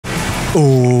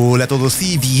Hola a todos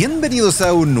y bienvenidos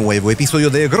a un nuevo episodio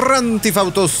de Grand Theft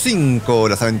Auto 5,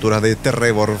 las aventuras de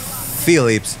Trevor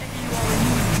Phillips,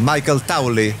 Michael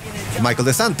Townley, Michael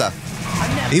de Santa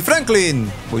y Franklin,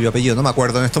 cuyo apellido no me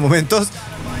acuerdo en estos momentos,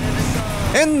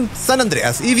 en San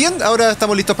Andreas. Y bien, ahora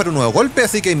estamos listos para un nuevo golpe,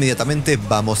 así que inmediatamente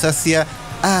vamos hacia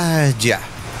allá.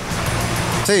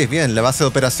 Sí, bien, la base de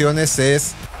operaciones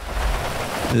es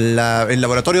el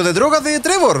laboratorio de drogas de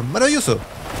Trevor, maravilloso.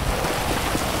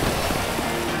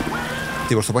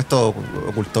 Y por supuesto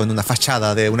ocultó en una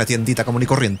fachada de una tiendita común y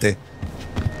corriente.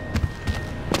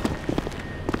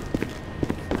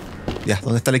 Ya,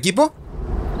 ¿dónde está el equipo?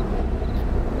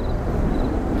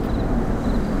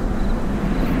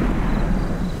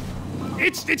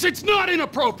 It's not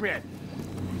inappropriate.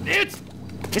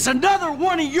 It's another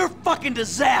one of your fucking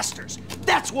disasters.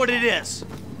 That's what it is.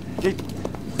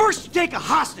 First you take a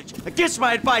hostage against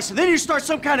my advice, and then you start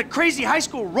some kind of crazy high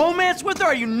school romance with her?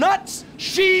 Are you nuts?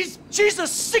 She's a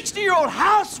 60-year-old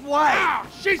housewife. Wow,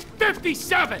 she's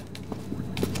 57.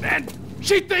 And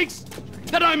she thinks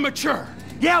that I'm mature.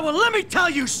 Yeah, well, let me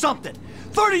tell you something.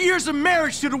 30 years of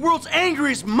marriage to the world's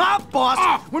angriest mob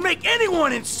boss would make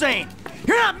anyone insane.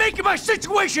 You're not making my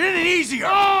situation any easier.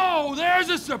 Oh, there's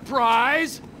a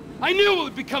surprise. I knew it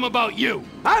would become about you.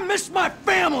 I miss my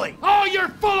family. Oh, you're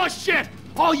full of shit.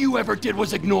 All you ever did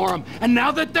was ignore them. And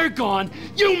now that they're gone,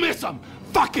 you miss them.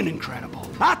 Fucking incredible.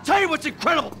 I'll tell you what's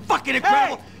incredible. Fucking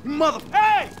incredible. Hey! Mother...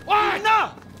 Hey! What?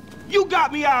 No! You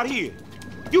got me out here.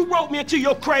 You roped me into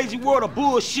your crazy world of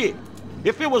bullshit.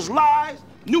 If it was lies,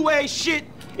 new age shit,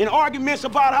 and arguments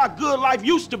about how good life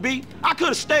used to be, I could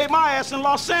have stayed my ass in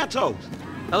Los Santos.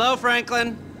 Hello,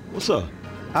 Franklin. What's up?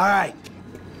 All right.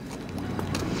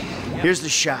 Here's the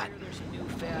shot.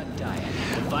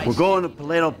 We're going to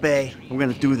Paleto Bay. We're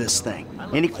gonna do this thing.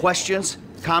 Any questions?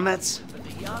 Comments?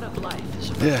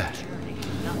 Yeah.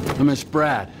 I miss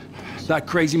Brad. If that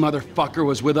crazy motherfucker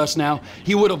was with us now,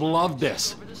 he would have loved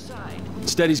this.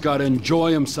 Instead, he's got to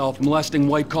enjoy himself molesting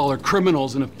white-collar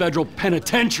criminals in a federal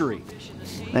penitentiary.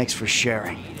 Thanks for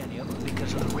sharing.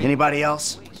 Anybody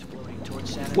else?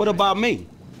 What about me?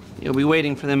 You'll be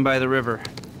waiting for them by the river,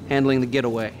 handling the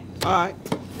getaway. All right.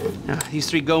 Now, these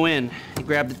three go in, you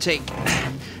grab the take.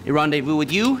 They rendezvous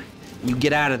with you, and you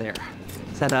get out of there.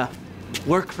 Does that,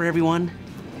 work for everyone?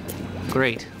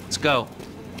 Great. Let's go.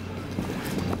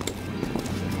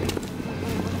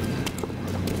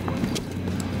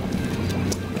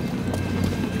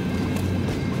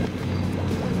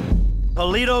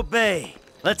 Paleto Bay.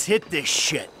 Let's hit this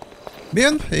shit.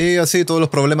 Bien, y así todos los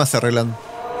problemas se arreglan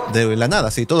de la nada,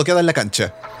 así todo queda en la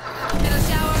cancha.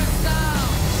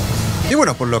 Y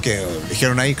bueno, por lo que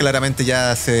dijeron ahí, claramente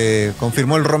ya se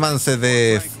confirmó el romance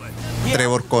de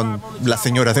Trevor con las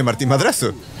señoras de Martín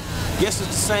Madrazo. Guess it's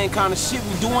the same kind of shit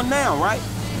we doing now, right?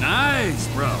 Nice,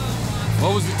 bro.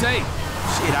 What was the tape?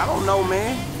 Shit, I don't know,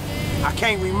 man. I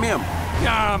can't remember.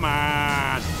 Come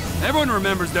on. Everyone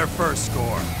remembers their first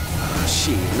score.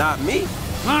 Shit, not me.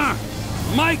 Huh?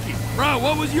 Mikey, bro,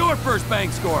 what was your first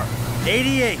bank score?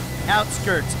 88,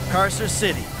 outskirts, Carcer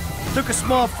City. Took a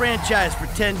small franchise for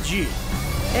 10G.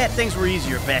 Yeah, things were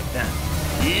easier back then.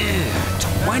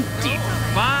 Yeah,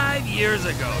 25 years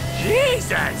ago.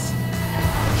 Jesus!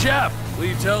 Jeff, will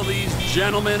you tell these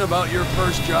gentlemen about your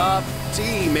first job?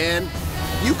 Gee, man,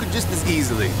 you could just as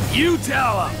easily. You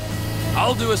tell them.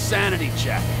 I'll do a sanity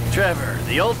check. Trevor,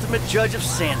 the ultimate judge of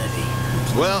sanity.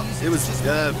 Well, it was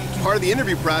part of the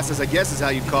interview process, I guess is how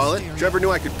you'd call it. Trevor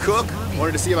knew I could cook,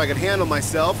 wanted to see if I could handle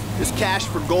myself. This cash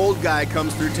for gold guy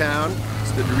comes through town.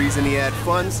 Stood to reason he had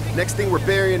funds. Next thing, we're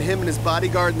burying him and his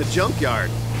bodyguard in the junkyard.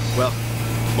 Well,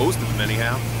 most of them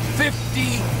anyhow.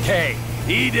 50K.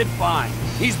 He did fine.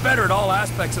 He's better at all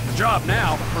aspects of the job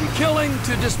now, from killing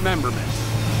to dismemberment.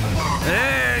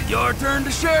 Hey, your turn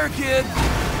to share, kid.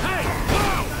 Hey,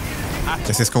 whoa!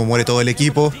 Así es como muere todo el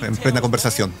equipo en plena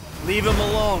conversación. Leave him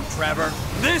alone, Trevor.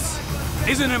 This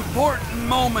is an important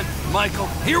moment, Michael.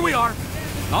 Here we are,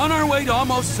 on our way to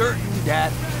almost certain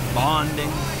death, bonding,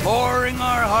 pouring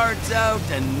our hearts out,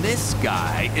 and this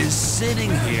guy is sitting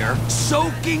here,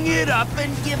 soaking it up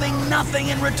and giving nothing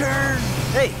in return.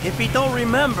 Hey, if he don't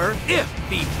remember... If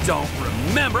he don't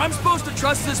remember, I'm supposed to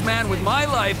trust this man with my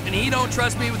life, and he don't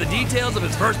trust me with the details of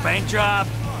his first bank job?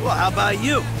 Well, how about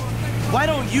you? Why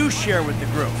don't you share with the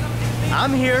group?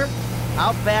 I'm here.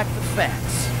 I'll back the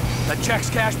facts. The checks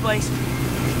cash place?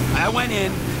 I went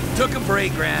in, took him for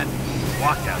 $8 grand,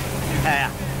 walked out.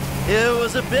 Yeah. It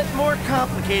was a bit more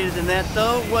complicated than that,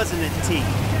 though, wasn't it, T?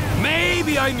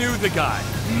 Maybe I knew the guy.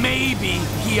 Maybe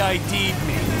he ID'd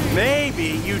me.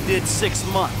 Maybe you did 6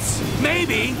 months.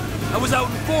 Maybe I was out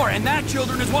in 4, and that,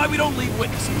 children, is why we don't leave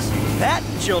witnesses. That,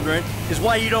 children, is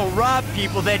why you don't rob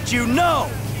people that you know.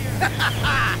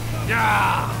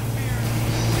 Ah.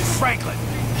 Franklin,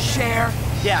 share.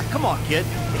 Yeah, come on, kid.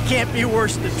 It can't be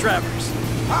worse than Trevor's.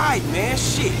 All right, man,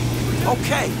 shit.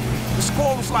 Okay, the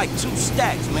score was like 2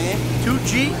 stacks, man.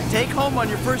 2G, take home on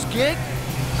your first gig?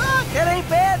 That ain't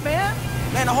bad, man.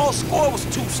 Man, the whole score was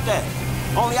 2 stacks.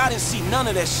 Only I didn't see none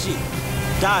of that shit.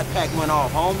 Die pack went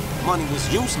off, homie. Money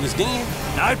was useless then.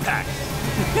 Die pack.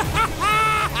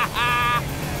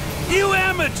 You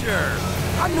amateur.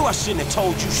 I knew I shouldn't have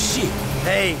told you shit.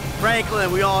 Hey,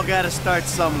 Franklin, we all gotta start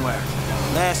somewhere.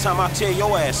 Last time I tell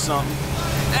your ass something.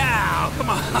 Ow, come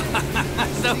on.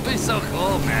 Don't be so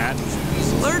cool, man.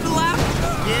 Learn to laugh.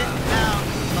 Get out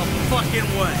of the fucking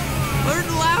way. Learn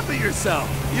to laugh at yourself.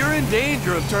 You're in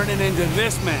danger of turning into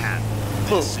this man.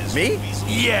 Who, me?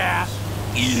 Yeah,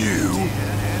 you.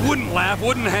 Wouldn't laugh,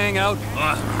 wouldn't hang out.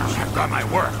 I've got my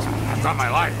work. I've got my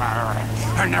life.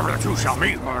 And never the two shall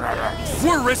meet. If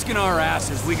we're risking our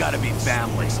asses, we gotta be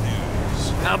families.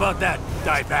 How about that,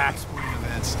 dieback?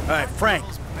 All right, Frank,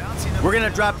 we're gonna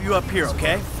drop you up here,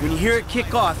 okay? When you hear it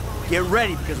kick off, get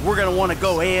ready, because we're gonna want to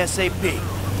go ASAP.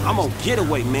 I'm on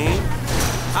getaway, man.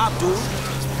 I'll do it.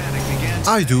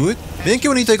 I do it. Miren qué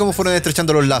bonito y cómo fueron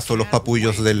estrechando los lazos los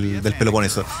papullos del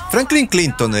Peloponeso. Franklin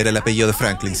Clinton era el apellido de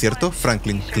Franklin, ¿cierto?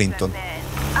 Franklin Clinton.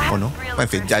 ¿O no? En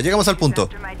fin, ya llegamos al punto.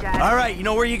 All right, you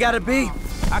know where you gotta be?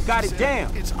 I got it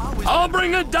down. I'll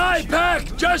bring a die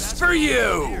pack just for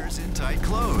you.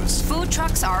 Food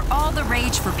trucks are all the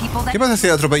rage for people that ¿Qué pasa si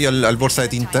atropello al bolsa de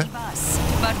tinta?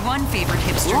 But one favorite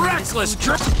hipster Reckless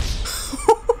trip.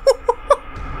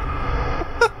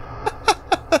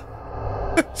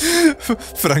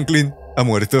 Franklin ha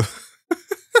muerto.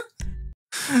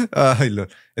 Ay,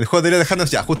 el juego debería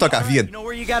dejarnos ya, justo acá, bien. You know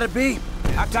where you gotta be?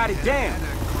 I got it down.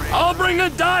 I'll bring a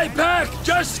die pack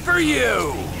just for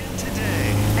you.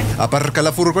 Aparca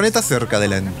la furgoneta cerca de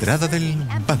la entrada del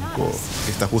banco,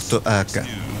 que está justo acá.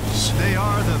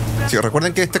 Sí,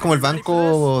 recuerden que este es como el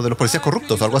banco de los policías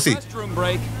corruptos o algo así.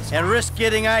 And risk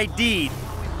getting ID'd.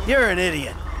 You're an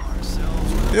idiot.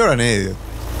 You're an idiot.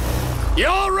 You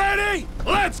all ready?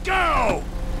 Let's go.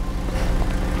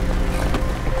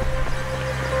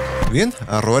 Bien,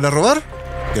 a robar,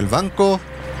 que el banco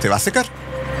se va a secar.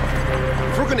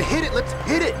 If we're gonna hit it, let's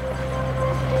hit it.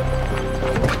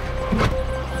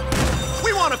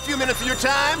 We want a few minutes of your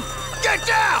time. Get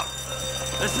down!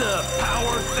 This is a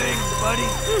power thing, buddy.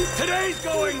 Today's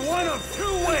going one of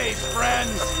 2 ways,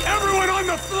 friends. Everyone on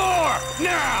the floor!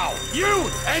 Now! You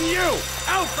and you!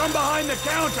 Out from behind the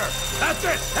counter! That's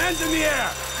it! Hands in the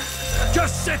air!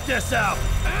 Just sit this out!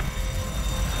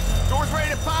 Door's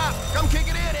ready to pop. Come kick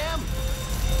it in, Em.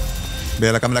 Ve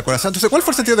a la cámara corazón. Entonces, ¿cuál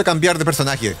fue el sentido de cambiar de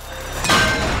personaje?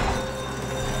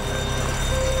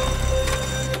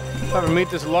 Ever meet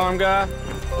this alarm guy?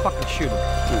 Fucking shoot him.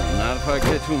 Not if I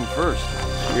get to him first.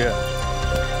 Yeah.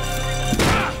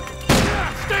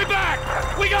 Stay back!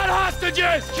 We got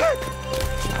hostages!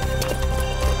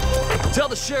 Tell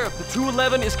the sheriff the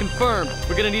 211 is confirmed.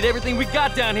 We're gonna need everything we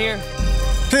got down here.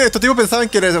 Sí, estos tipos pensaban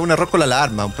que era un error con la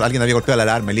alarma. Alguien había golpeado la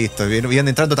alarma y listo. Iban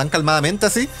entrando tan calmadamente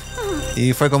así.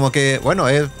 Y fue como que, bueno,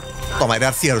 toma,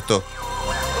 era cierto.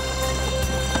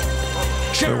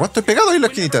 Pero igual estoy pegado ahí en la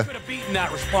esquinita.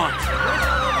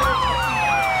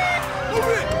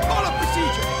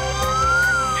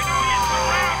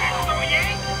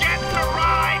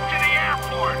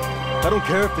 I don't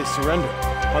care if they surrender.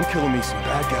 I'm killing me some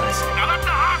bad guys. Now let the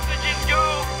hostages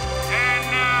go,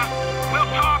 and we'll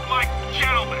talk like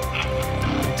gentlemen.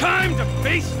 Time to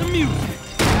face the music.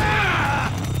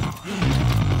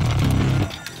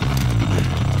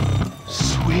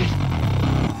 Sweet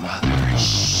mother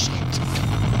shit.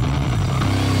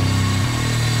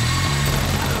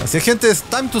 Así es, gente, es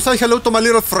time to say hello to my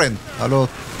little friend. A los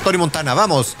Tony Montana,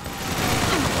 vamos.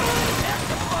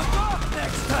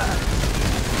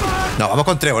 No, vamos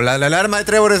con Trevor. La alarma de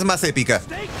Trevor es más épica.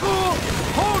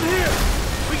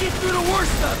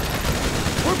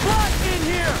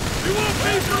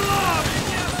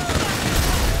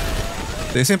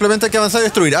 Sí, simplemente hay que avanzar y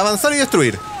destruir. Avanzar y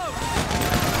destruir.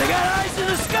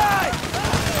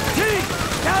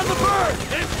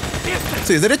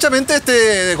 Sí, derechamente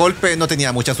este golpe no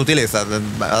tenía mucha sutileza.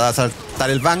 A saltar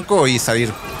el banco y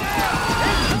salir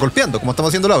golpeando, como estamos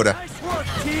haciendo ahora.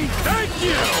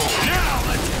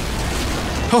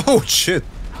 Oh shit.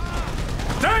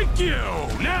 Thank you.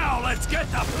 Now let's get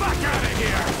the fuck out of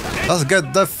here. Let's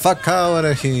get the fuck out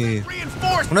of here.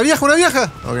 Una vieja, una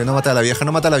vieja. Ok, no mata a la vieja,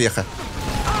 no mata a la vieja.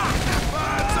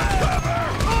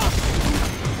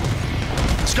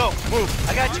 Let's go. Move.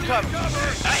 I got you covered.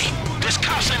 Hey, there's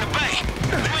cops in the bay.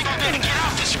 We ain't gonna be able to get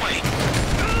out this way.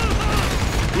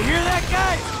 You hear that,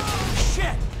 guys?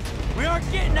 Shit. We aren't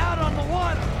getting out on the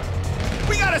water.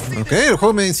 We gotta see. Ok, el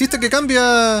juego me insiste que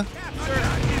cambia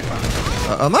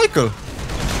a Michael.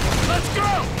 Let's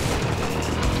go.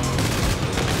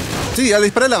 Sí, al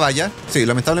disparar la valla. Sí,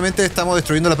 lamentablemente estamos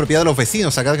destruyendo la propiedad de los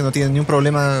vecinos acá, que no tienen ni un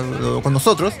problema con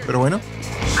nosotros, pero bueno.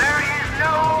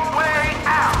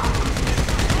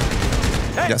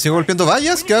 Ya, sigo golpeando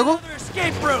vallas, ¿qué hago?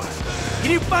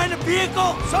 Can you find a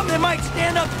vehicle? Something that might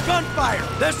stand up to gunfire.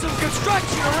 There's some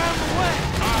construction around the way.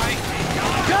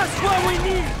 Just what we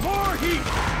need. More heat.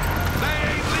 They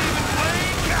ain't leaving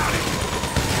Wayne County.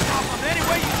 Stop them any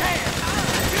way you can.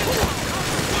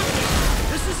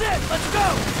 This is it. Let's go.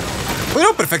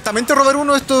 Bueno, perfectamente robar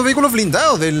uno de estos vehículos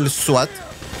blindados del SWAT.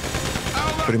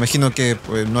 Pero imagino que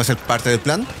pues, no es el parte del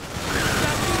plan.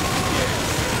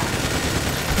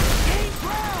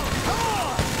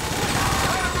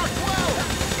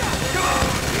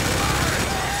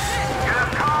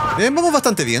 Vamos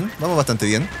bastante bien, vamos bastante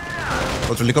bien.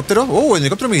 Otro helicóptero. ¡Oh, el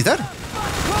helicóptero militar!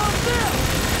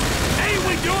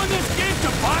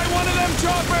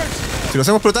 Si lo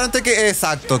hacemos explotar antes que...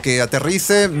 Exacto, que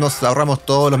aterrice, nos ahorramos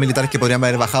todos los militares que podrían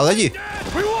haber bajado de allí.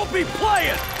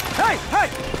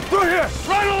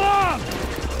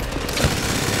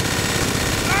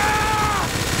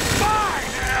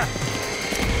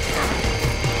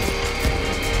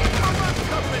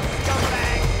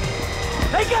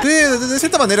 Sí, de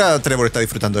cierta manera Trevor está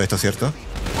disfrutando de esto, ¿cierto?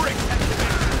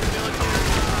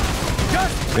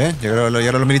 Bien, llegaron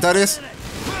los militares.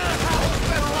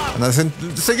 Van a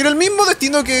seguir el mismo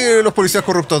destino que los policías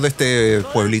corruptos de este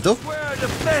pueblito.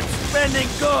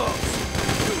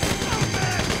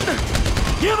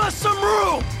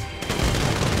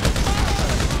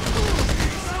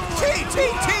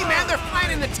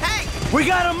 We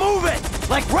gotta move it,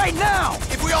 like right now.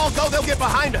 If we all go, they'll get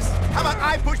behind us. How about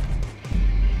I push?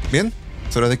 Bien,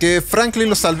 es hora de que Franklin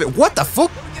lo salve. What the fuck?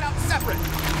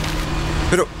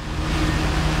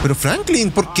 Pero Franklin,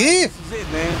 ¿por qué?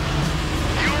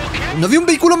 ¿No había un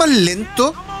vehículo más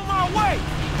lento?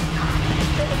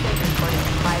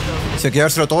 O sea, que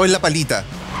llevárselo todo en la palita.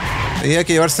 Y hay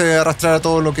que llevarse a arrastrar a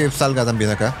todo lo que salga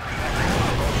también acá.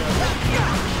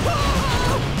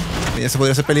 Y eso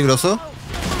podría ser peligroso.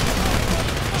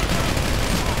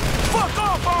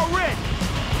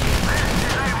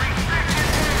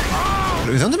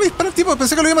 ¿De dónde me dispara el tipo?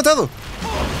 Pensé que lo había matado.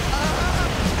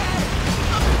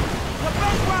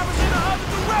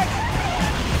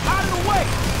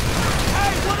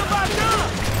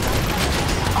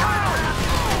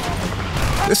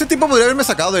 Ese tipo podría haberme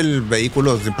sacado del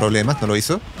vehículo sin problemas, no lo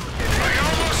hizo.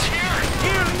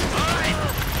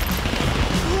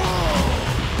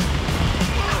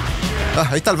 Ah,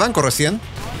 ahí está el banco recién.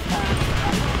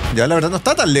 Ya la verdad no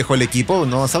está tan lejos el equipo,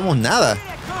 no avanzamos nada.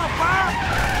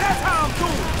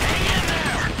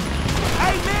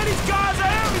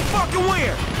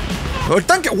 ¡Oh, el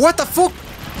tanque! What the fuck?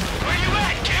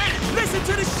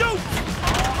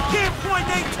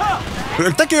 Pero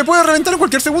el tanque me puede reventar en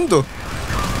cualquier segundo.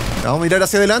 Vamos a mirar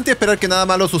hacia adelante y esperar que nada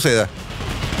malo suceda.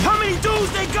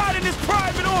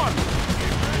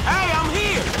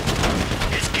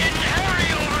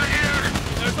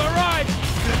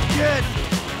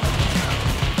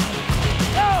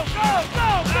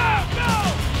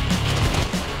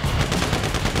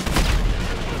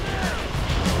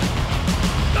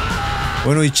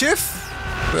 Bueno, y Chef,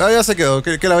 ya se quedó,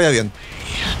 que la vaya bien.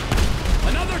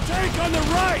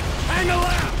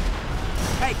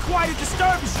 Hey, quite a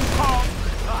disturbance you call.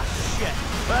 Oh, shit.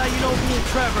 Well, you know me and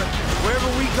Trevor, wherever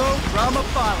we go, drama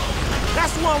follows.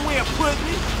 That's one way of putting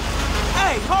it.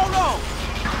 Hey, hold on.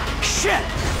 Shit,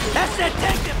 that's that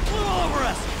tank that flew over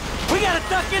us. We gotta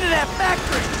duck into that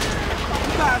factory.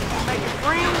 You guys can make it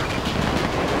friends.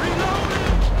 Reload.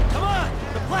 Come on,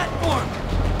 the platform.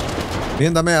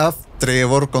 Bien, dame a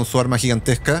Trevor con su arma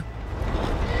gigantesca.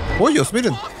 ¡Pollos,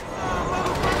 miren!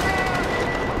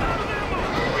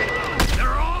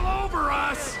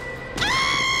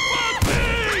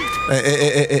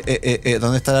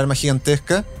 ¿Dónde está la arma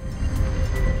gigantesca?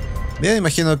 Bien,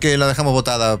 imagino que la dejamos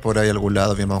botada por ahí a algún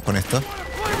lado. Bien, vamos con esto.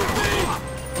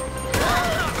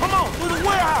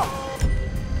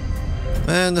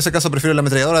 En ese caso prefiero la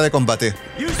ametralladora de combate.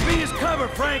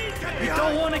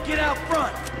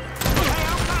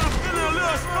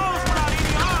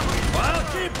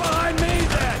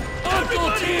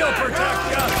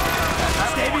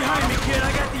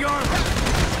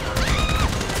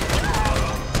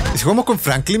 ¿Y si jugamos con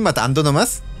Franklin matando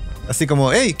nomás? Así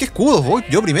como, hey, ¿qué escudos? Voy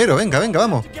yo primero, venga, venga,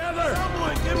 vamos.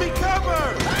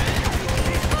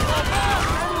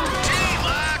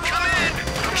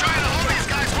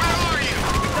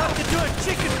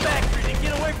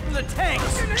 the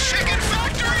tanks. Chicken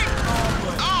factory?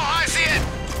 Oh, I see it.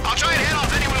 I'll try and head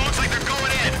off anyone who looks like they're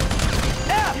going in.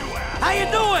 Yeah, how you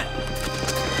doing?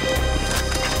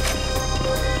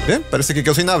 Bien, parece que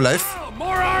quedó sin habla, F. Oh,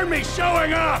 more army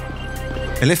showing up.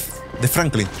 El F de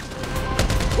Franklin.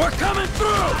 We're coming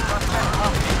through.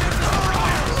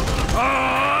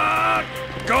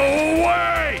 Go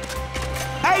away.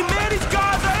 Hey, man, these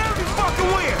guys are every fucking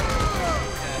where.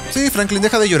 Sí, Franklin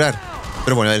deja de llorar.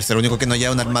 Pero bueno, él es el único que no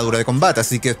lleva una armadura de combate,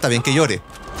 así que está bien que llore.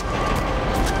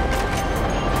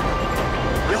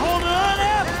 You holding on,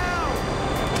 F?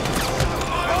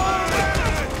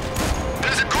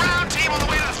 There's a ground team on the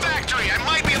way to the factory. I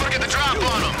might be able to get the drop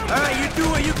on them. All right, you do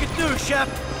what you can do, Chef.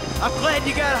 I'm glad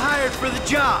you got hired for the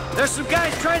job. There's some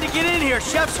guys trying to get in here.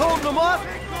 Chef's holding them off.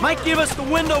 Might give us the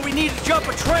window we need to jump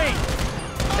a train.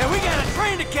 And we got a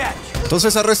train to catch.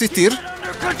 Entonces a resistir.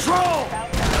 Under control.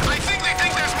 I think they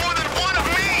think there's more than one of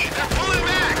me. They're pulling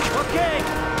back. Okay.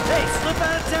 Hey, slip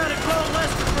out of town and call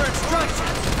Lester for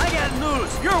instructions. I got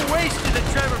news. You're wasted at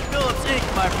Trevor Phillips Inc.,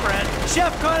 my friend. Chef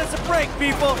caught us a break,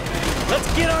 people. Let's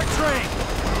get our train.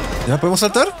 ¿Ya podemos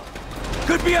saltar?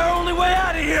 Could be our only way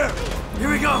out of here. Here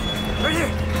we go. Right here.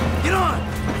 Get on.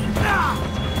 Ah.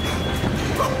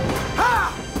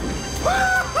 Ah.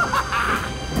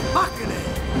 Fucking it.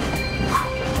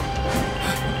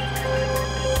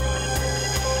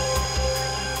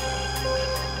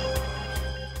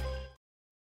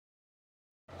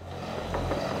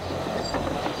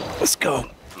 Let's go.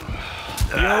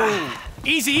 Yo,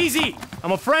 easy, easy.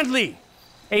 I'm a friendly.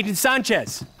 Agent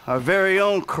Sanchez. Our very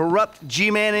own corrupt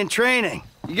G-man in training.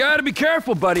 You gotta be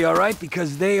careful, buddy, all right?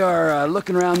 Because they are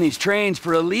looking around these trains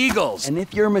for illegals. And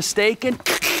if you're mistaken,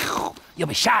 you'll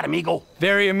be shot, amigo.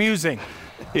 Very amusing.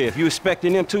 Yeah, if you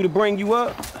expecting them two to bring you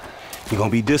up, you're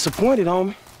gonna be disappointed,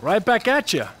 homie. Right back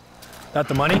at you. Got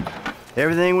the money?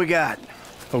 Everything we got.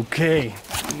 Okay,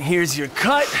 here's your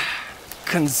cut.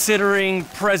 Considering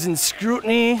present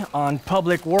scrutiny on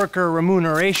public worker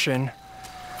remuneration,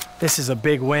 this is a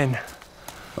big win.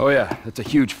 Oh, yeah, that's a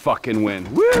huge fucking win.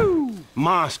 Woo!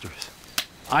 Monsters.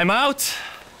 I'm out.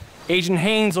 Agent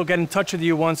Haynes will get in touch with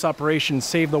you once Operation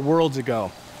Save the World's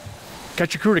ago.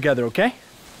 Get your crew together, okay?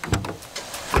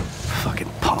 Fucking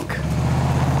punk.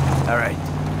 All right.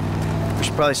 We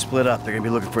should probably split up. They're gonna be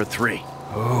looking for a 3.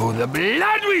 Oh, the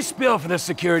blood we spill for the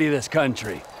security of this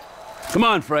country. Come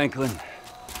on, Franklin.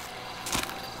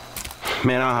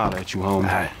 Man, I'll holler at you, homie.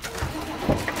 All right.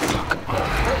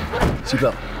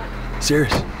 Seatbelt.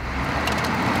 Serious.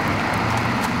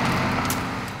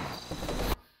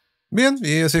 Bien,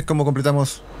 y así es como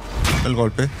completamos el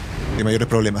golpe sin mayores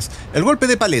problemas. El golpe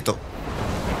de Paleto.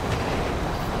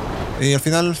 Y al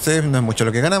final, sí, no es mucho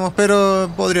lo que ganamos, pero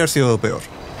podría haber sido peor.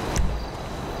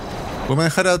 ¿Podemos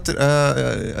dejar a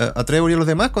Trevor y a los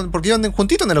demás? Porque iban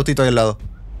juntitos en el autito ahí al lado.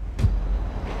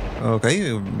 Ok,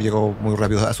 llegó muy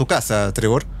rápido a su casa,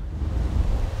 Trevor.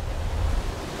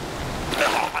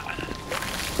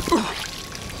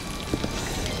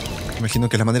 Imagino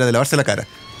que es la manera de lavarse la cara.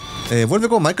 Vuelve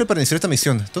con Michael para iniciar esta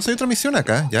misión. Entonces hay otra misión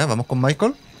acá. Ya, vamos con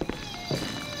Michael.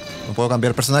 No puedo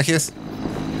cambiar personajes.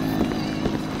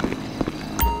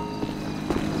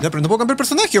 Ya, pero no puedo cambiar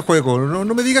personaje, juego.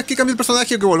 No me digas que cambie el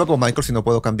personaje o que vuelva con Michael si no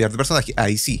puedo cambiar de personaje.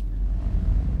 Ahí sí.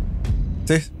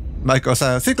 Sí, Michael, o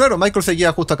sea, sí, claro, Michael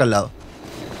seguía justo acá al lado.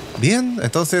 Bien,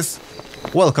 entonces,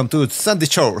 welcome to Sandy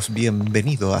Shores.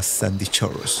 Bienvenido a Sandy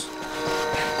Shores.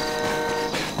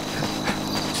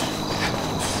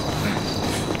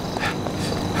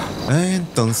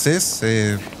 Entonces,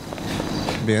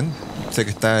 bien, sé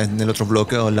que está en el otro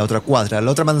bloque o en la otra cuadra,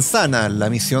 la otra manzana, la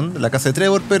misión, la casa de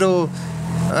Trevor, pero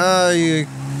hay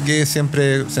que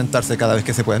siempre sentarse cada vez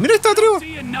que se pueda. Mira, está Trevor.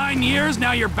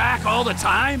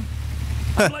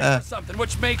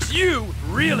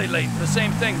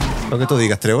 Lo que tú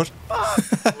digas, Trevor.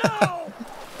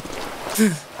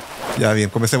 Ya, bien,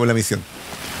 comencemos la misión.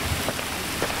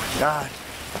 God,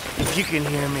 if you can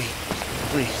hear me,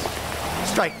 please,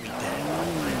 strike me dead.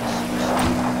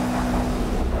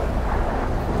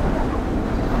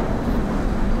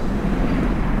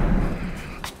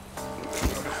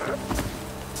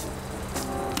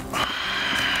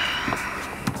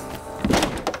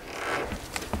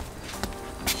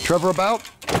 Trevor about?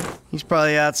 He's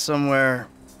probably out somewhere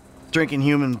drinking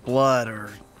human blood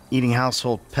or eating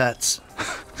household pets.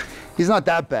 He's not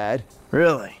that bad.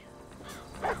 Really?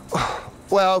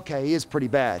 Well, okay, he is pretty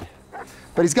bad.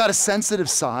 But he's got a sensitive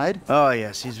side. Oh,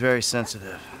 yes, he's very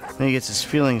sensitive. When he gets his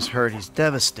feelings hurt, he's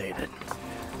devastated.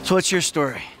 So what's your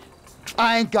story?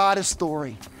 I ain't got a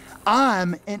story.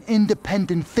 I'm an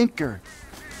independent thinker.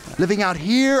 Living out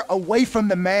here away from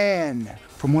the man.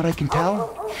 From what I can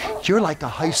tell, You're like a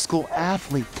high school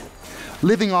athlete,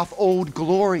 living off old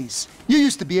glories. You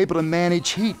used to be able to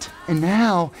manage heat, and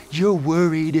now you're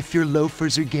worried if your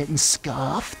loafers are getting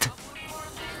scuffed.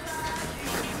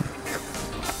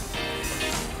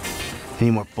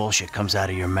 Any more bullshit comes out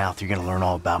of your mouth, you're gonna learn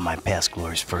all about my past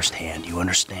glories firsthand. You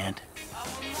understand?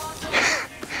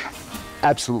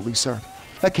 Absolutely, sir.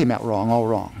 That came out wrong, all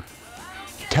wrong.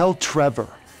 Tell Trevor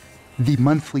the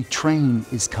monthly train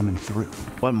is coming through.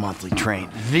 What monthly train?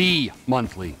 The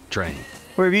monthly train.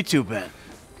 Where have you two been?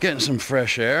 Getting some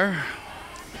fresh air.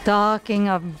 Talking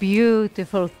of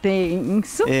beautiful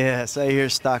things. Yes, I hear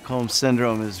Stockholm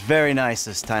Syndrome is very nice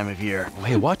this time of year. Oh,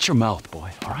 hey, watch your mouth,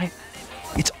 boy, all right?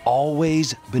 It's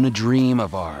always been a dream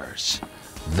of ours.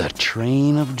 The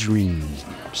train of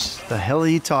dreams. The hell are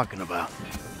you talking about?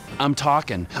 I'm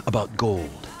talking about gold.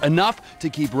 Enough to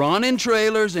keep Ron in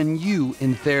trailers and you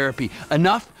in therapy.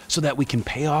 Enough so that we can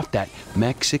pay off that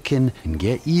Mexican and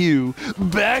get you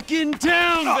back in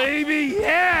town, baby!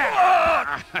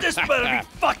 Yeah! This better be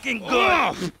fucking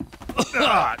good!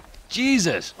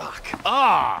 Jesus.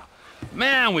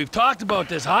 Man, we've talked about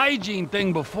this hygiene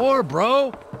thing before,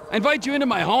 bro. I invite you into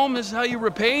my home, this is how you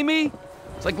repay me?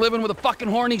 It's like living with a fucking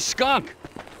horny skunk.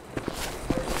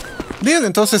 Bien,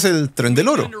 entonces el tren del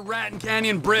oro.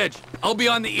 I'll be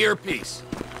on the earpiece.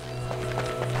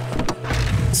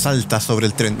 Salta sobre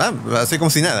el tren. Así como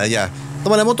si nada, ya.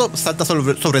 Toma la moto, salta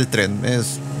sobre el tren.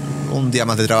 Es un día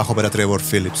más de trabajo para Trevor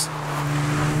Phillips.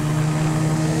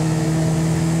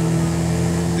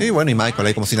 Y bueno, y Michael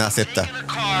ahí como si nada acepta.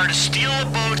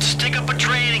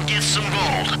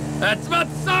 That's about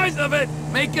the size of it.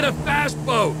 Make it a fast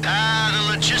boat. The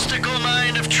logistical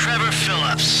mind of Trevor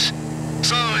Phillips.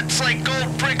 So it's like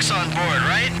gold bricks on board,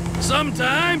 right?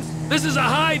 Sometimes. This is a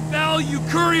high-value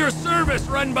courier service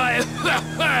run by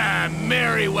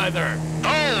Merryweather.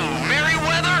 Oh,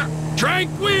 Merryweather?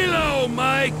 Tranquilo,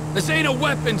 Mike. This ain't a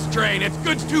weapons train. It's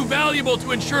goods too valuable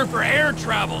to insure for air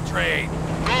travel trade.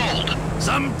 Gold.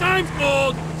 Sometimes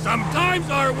gold, sometimes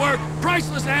artwork,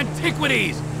 priceless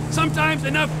antiquities. Sometimes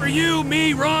enough for you,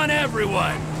 me, Ron,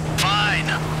 everyone. Fine.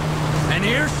 And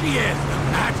here she is, the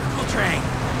magical train.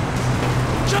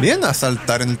 Bien, a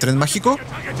saltar en el tren mágico.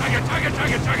 Chaga,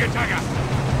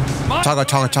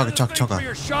 chaga, chaga, chaga, chaga. For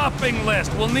your shopping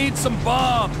list, we'll need some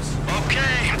bombs.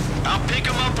 Okay, I'll pick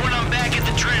them up when I'm back at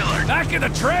the trailer. Back in the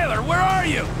trailer? Where are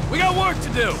you? We got work to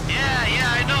do.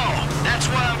 Yeah, I know. That's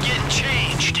why I'm getting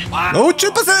changed. Wow. ¡Oh, che,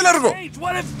 pasé de largo!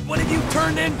 What have you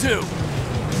turned into?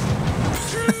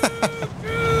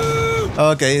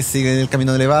 Ok, sigue en el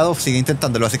camino elevado, sigue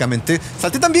intentándolo básicamente.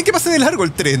 Salté también que pasé de largo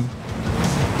el tren.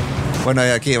 Bueno,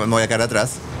 aquí me voy a quedar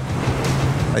atrás.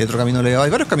 Hay otro camino elevado, hay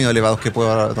varios caminos elevados que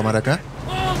puedo tomar acá.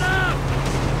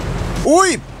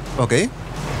 ¡Uy! Ok,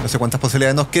 no sé cuántas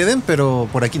posibilidades nos queden, pero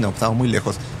por aquí no, estamos muy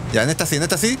lejos. Ya, en esta sí.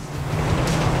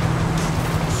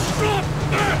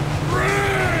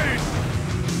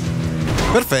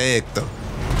 Perfecto.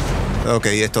 Ok,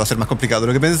 esto va a ser más complicado de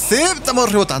lo que pensé.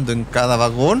 Estamos rebotando en cada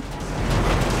vagón.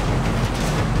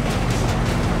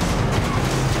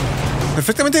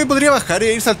 Perfectamente me podría bajar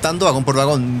e ir saltando vagón por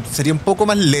vagón. Sería un poco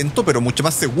más lento, pero mucho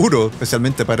más seguro,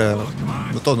 especialmente para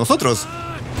todos nosotros.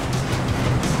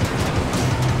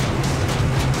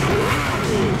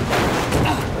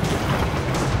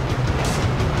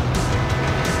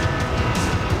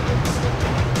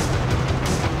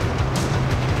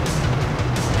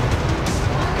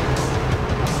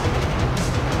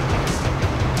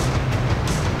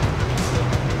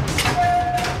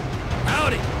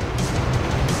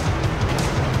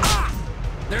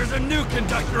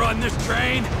 This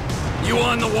train? You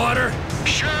on the water?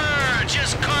 Sure,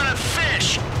 just caught a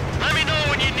fish. Let me know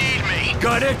when you need me.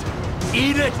 Got it?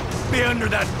 Eat it? Be under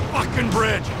that fucking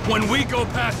bridge. When we go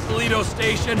past Toledo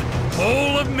Station,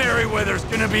 whole of Merryweather's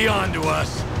gonna be on to us.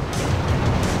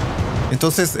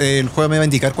 Entonces el juego me va a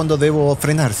indicar cuándo debo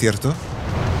frenar, ¿cierto?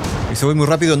 Y si voy muy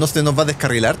rápido, ¿no se nos va a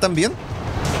descarrilar también?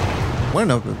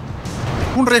 Bueno,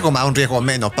 un riesgo más, un riesgo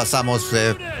menos.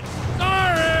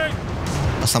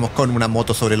 Pasamos con una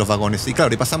moto sobre los vagones. Y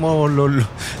claro, y pasamos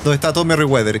donde está todo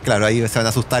Merryweather. Claro, ahí se van a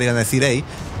asustar y van a decir, hey,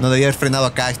 no debía haber frenado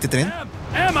acá este tren.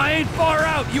 Em, I ain't far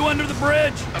out. You under the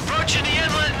bridge? Approaching the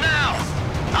inlet now.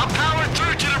 I'll power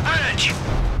through to the bridge.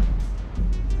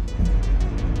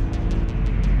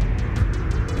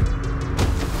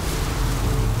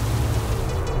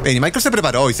 Bien, y Michael se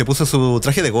preparó y se puso su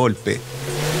traje de golpe.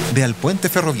 Ve al puente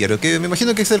ferroviario, que me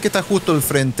imagino que es el que está justo al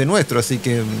frente nuestro, así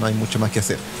que no hay mucho más que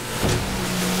hacer.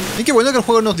 Y qué bueno que el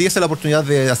juego nos diese la oportunidad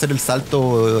de hacer el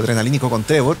salto adrenalínico con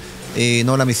Trevor,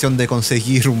 no la misión de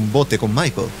conseguir un bote con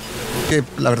Michael, que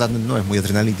la verdad no es muy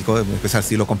adrenalínico, en especial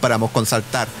si lo comparamos con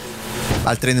saltar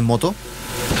al tren en moto.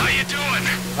 How you doing?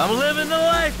 I'm living the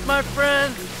life, my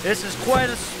friend. This is quite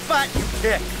a spot you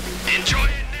picked. Enjoy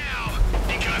it now,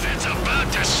 because it's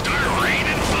about to start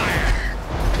raining fire.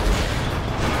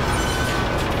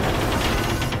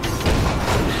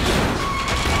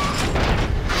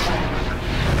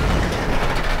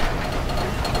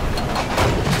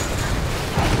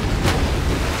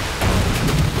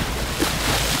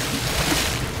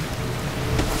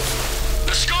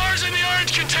 The score's in the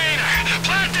orange container.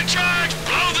 Plant the charge,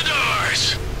 blow the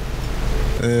doors.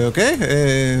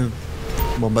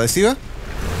 Bomba adhesiva.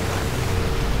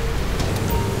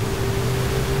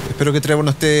 Espero que Trevor no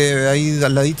esté ahí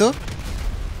al ladito.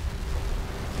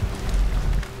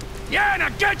 Yeah, now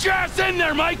get your ass in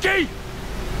there, Mikey!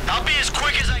 I'll be as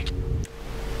quick as I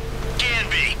can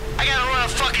be. I gotta run a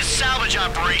fucking salvage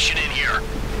operation in here.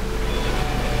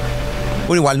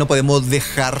 Bueno, igual no podemos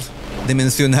dejar de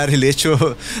mencionar el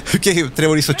hecho que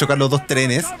Trevor hizo chocar los dos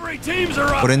trenes.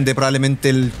 Por ende, probablemente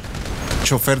el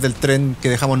chofer del tren que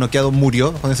dejamos noqueado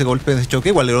murió con ese golpe de choque.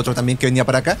 Igual el otro también que venía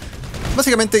para acá.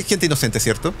 Básicamente, gente inocente,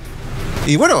 ¿cierto?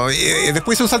 Y bueno,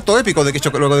 después hizo un salto épico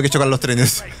luego de que chocan los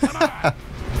trenes.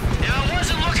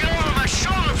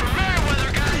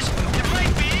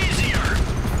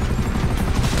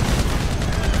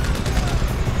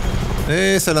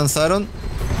 Se lanzaron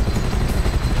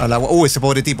al agua. Ese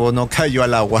pobre tipo no cayó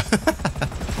al agua.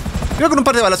 Iba con un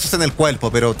par de balazos en el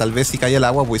cuerpo, pero tal vez si caía al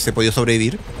agua hubiese podido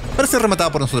sobrevivir. Parece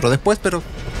rematado por nosotros después, pero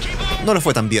no le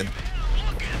fue tan bien.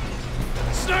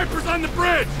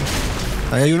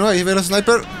 Ahí hay uno, ahí ve el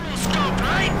sniper.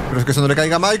 Pero es que eso no le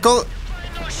caiga a Michael.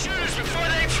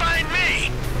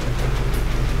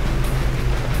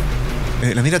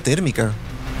 La mira térmica.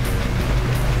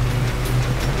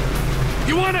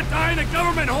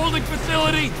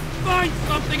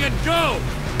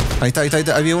 Ahí está, ahí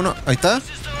había uno. Ahí está.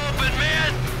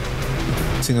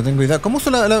 Si no tengo idea. ¿Cómo uso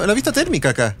la vista térmica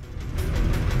acá?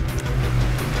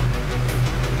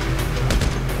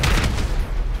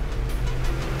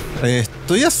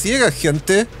 Estoy a ciegas,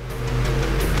 gente.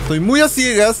 Estoy muy a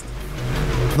ciegas.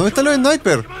 ¿Dónde están los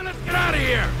snipers?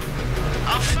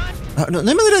 No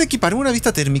hay manera de equipar una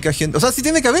vista térmica, gente. O sea, sí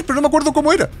tiene que haber, pero no me acuerdo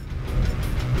cómo era.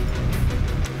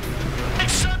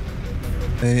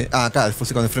 Acá, el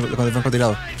fusil con el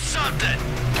francotirador.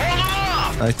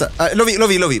 Ahí está. Lo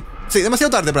vi. Sí,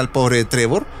 demasiado tarde para el pobre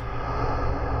Trevor.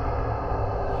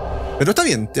 Pero está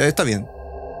bien, está bien.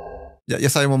 Ya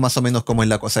sabemos más o menos cómo es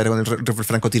la cosa. Era con el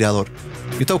francotirador.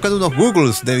 Yo estaba buscando unos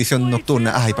Googles de visión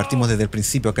nocturna. Y partimos desde el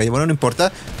principio acá. Bueno, no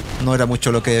importa. No era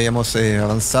mucho lo que habíamos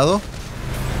avanzado.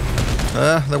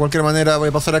 De cualquier manera voy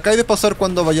a pasar acá y de pasar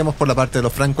cuando vayamos por la parte de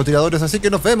los francotiradores. Así que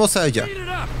nos vemos allá.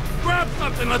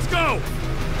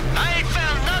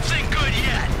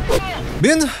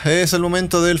 Bien, es el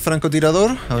momento del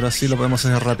francotirador. Ahora sí lo podemos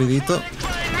hacer rapidito.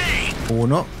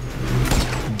 1,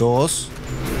 2,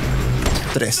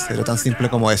 3. Era tan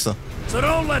simple como eso.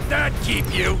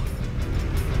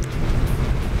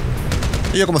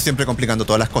 Y yo como siempre complicando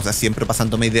todas las cosas, siempre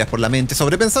pasándome ideas por la mente,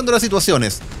 sobrepensando las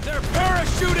situaciones.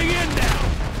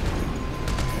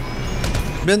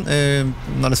 Bien,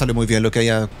 no le salió muy bien lo que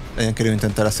hayan querido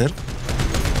intentar hacer.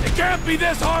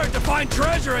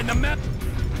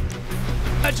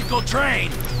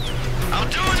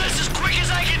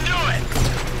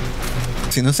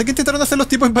 Si no sé qué intentaron hacer los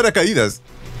tipos en paracaídas.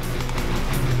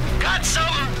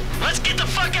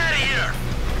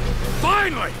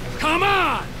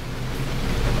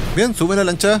 Bien, sube la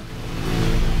lancha.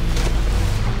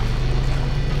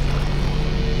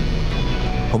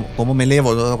 ¿Cómo me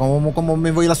elevo? ¿Cómo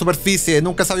me voy a la superficie?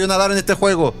 Nunca sabía nadar en este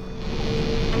juego.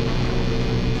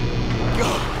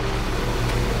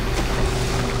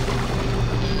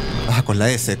 Con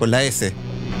la S.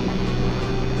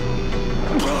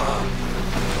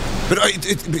 Pero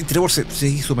Trevor se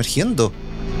sigue sumergiendo.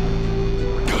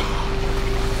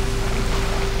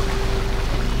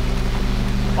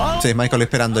 Sí, Michael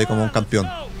esperando ahí como un campeón.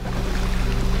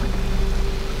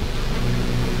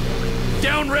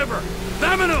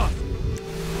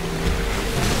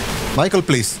 Michael,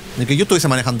 please. Ni que yo estuviese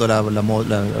manejando la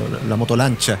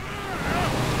motolancha.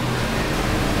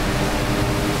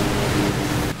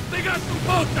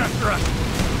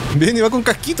 Bien, iba con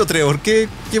casquito, Trevor. Qué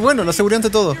bueno, la seguridad ante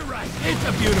todo.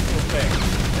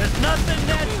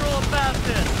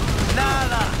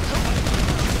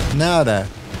 Nada.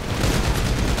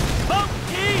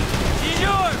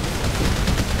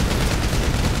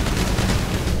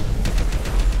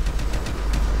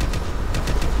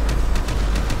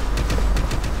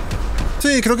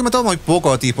 Sí, creo que me toma muy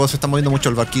poco a tipo. Se está moviendo mucho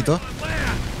el barquito.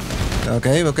 Ok,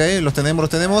 los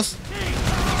tenemos.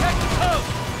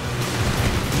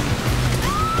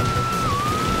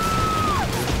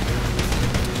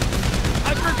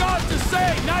 I forgot to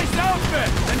say, nice outfit.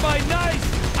 And by nice,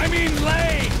 I mean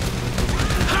lame.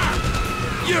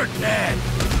 Ha! You're dead.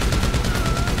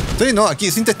 Sí, no, aquí,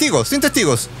 sin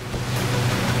testigos.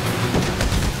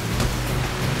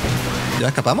 ¿Ya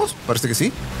escapamos? Parece que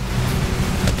sí.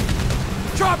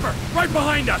 Chopper, right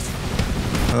behind us.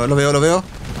 Lo veo.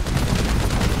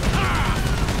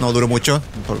 No duró mucho,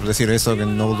 por decir eso, que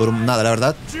no duró nada, la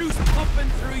verdad. Juice pumping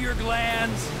through your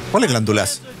glands. ¿Cuáles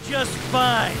glándulas? Just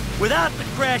fine. Without the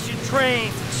crashing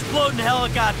trains, exploding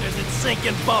helicopters, and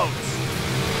sinking boats.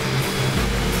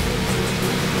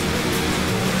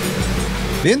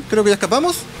 Bien, creo que ya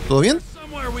escapamos. ¿Todo bien?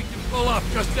 Somewhere we can pull up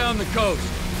just down the coast.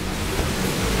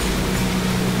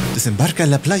 Desembarca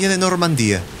en la playa de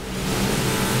Normandía.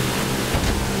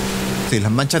 Sí,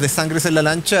 las manchas de sangre en la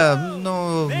lancha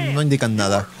no indican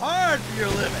nada. Hard for your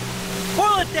living.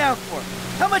 Boil it down for me.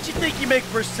 How much you think you make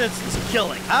for a senseless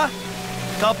killing, huh?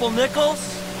 Couple nickels?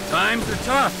 Times are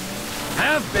tough.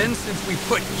 Have been since we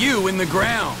put you in the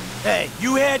ground. Hey,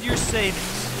 you had your savings.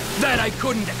 That I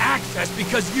couldn't access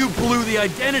because you blew the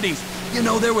identities. You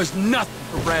know, there was nothing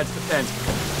for Brad's defense.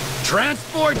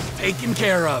 Transport's taken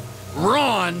care of.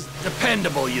 Ron's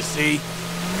dependable, you see.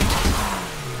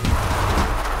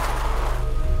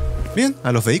 Bien,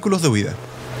 a los vehículos de huida.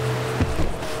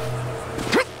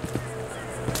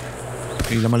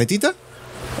 ¿Y la maletita?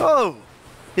 Oh,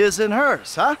 his and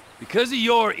hers, huh? Because of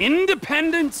your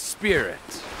independent spirit.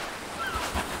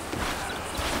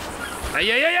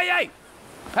 Hey!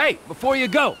 Hey, before you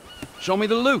go, show me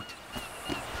the loot.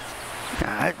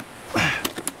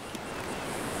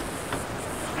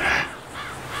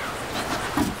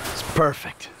 It's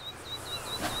perfect.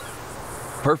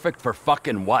 Perfect for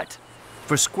fucking what?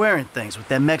 For squaring things with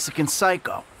that Mexican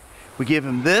psycho. We give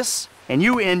him this, and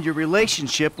you end your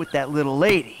relationship with that little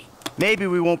lady. Maybe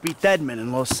we won't be dead men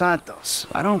in Los Santos.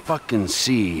 I don't fucking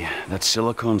see that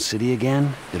Silicon City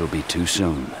again. It'll be too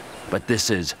soon. But this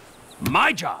is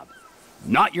my job,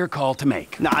 not your call to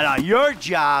make. Nah, your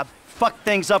job. Fuck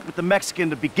things up with the Mexican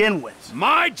to begin with.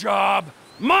 My job,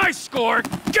 my score,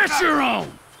 get your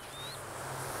own!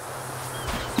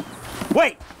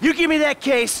 Wait, you give me that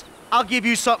case, I'll give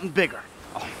you something bigger.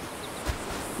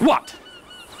 What?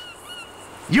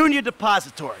 Union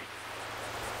Depository.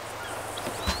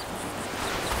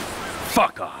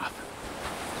 Fuck off.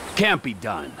 Can't be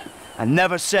done. I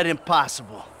never said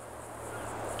impossible.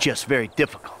 Just very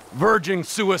difficult. Verging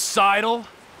suicidal?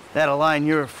 That a line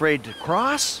you're afraid to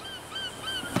cross?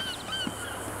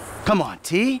 Come on,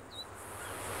 T.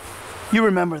 You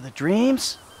remember the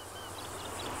dreams?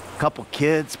 Couple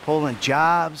kids pulling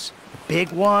jobs, a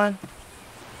big one.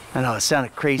 I know it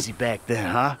sounded crazy back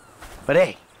then, huh? But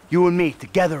hey, you and me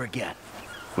together again.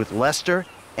 With Lester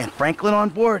and Franklin on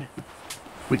board,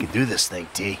 we can do this thing,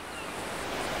 T.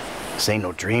 This ain't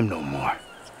no dream no more.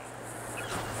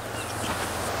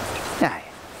 Nah.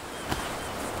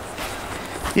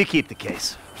 You keep the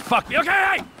case. Fuck me. Okay,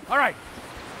 hey! All right.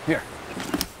 Here.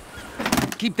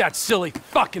 Keep that silly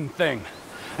fucking thing.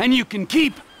 And you can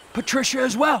keep Patricia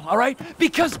as well, all right?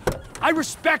 Because I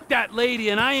respect that lady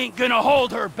and I ain't gonna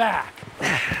hold her back.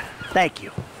 Thank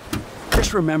you.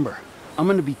 Just remember, I'm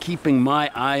gonna be keeping my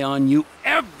eye on you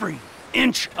every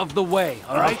inch of the way,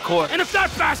 all right? Of course. And if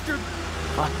that bastard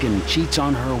fucking cheats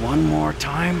on her one more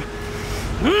time,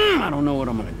 I don't know what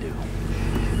I'm gonna do.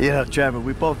 You know, Trevor,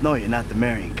 we both know you're not the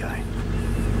marrying kind.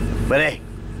 But hey,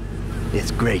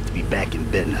 it's great to be back in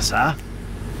business, huh?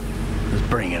 Let's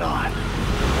bring it on.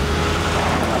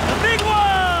 The big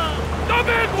one! The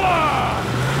big one!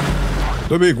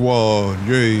 The big one,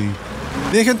 yay.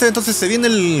 Bien, gente, entonces se viene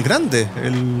el grande,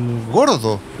 el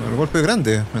gordo, el golpe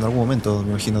grande, en algún momento,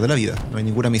 me imagino, de la vida. No hay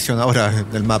ninguna misión ahora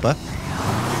en el mapa.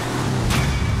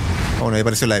 Oh, no, ahí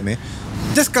apareció la M.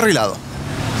 Descarrilado.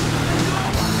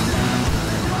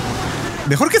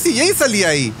 Mejor que si Jay salía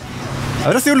ahí.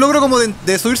 ¿Habrá sido un logro como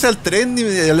de subirse al tren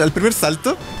y al primer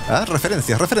salto? Ah,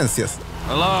 referencias.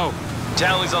 Hello.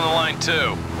 Townley's on the line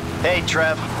too. Hey,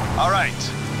 Trev. All right.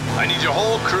 I need your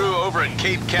whole crew over at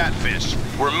Cape Catfish.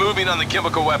 We're moving on the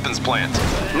chemical weapons plant.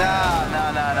 No.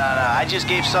 I just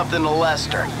gave something to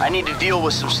Lester. I need to deal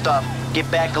with some stuff. Get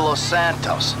back to Los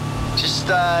Santos. Just,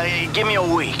 give me a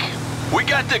week. We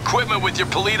got the equipment with your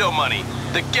Paleto money.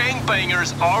 The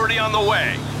gangbanger's already on the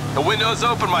way. The window's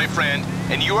open, my friend,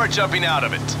 and you are jumping out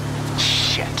of it.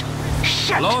 Shit.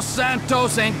 Los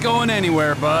Santos ain't going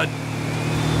anywhere, bud.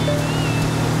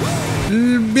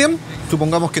 Bien,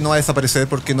 supongamos que no va a desaparecer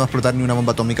porque no va a explotar ni una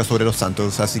bomba atómica sobre Los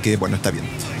Santos, así que bueno, está bien.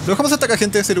 Lo dejamos hasta acá,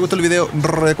 gente. Si les gustó el video,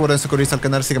 recuerden suscribirse al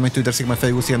canal, síganme en Twitter, síganme en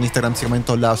Facebook, síganme en Instagram, síganme en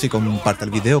todos lados y compartan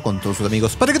el video con todos sus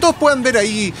amigos para que todos puedan ver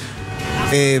ahí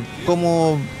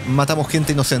cómo matamos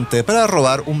gente inocente para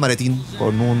robar un maletín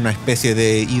con una especie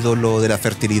de ídolo de la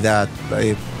fertilidad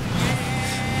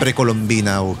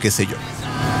precolombina o qué sé yo.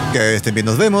 Que estén bien,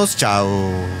 nos vemos,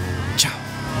 chao.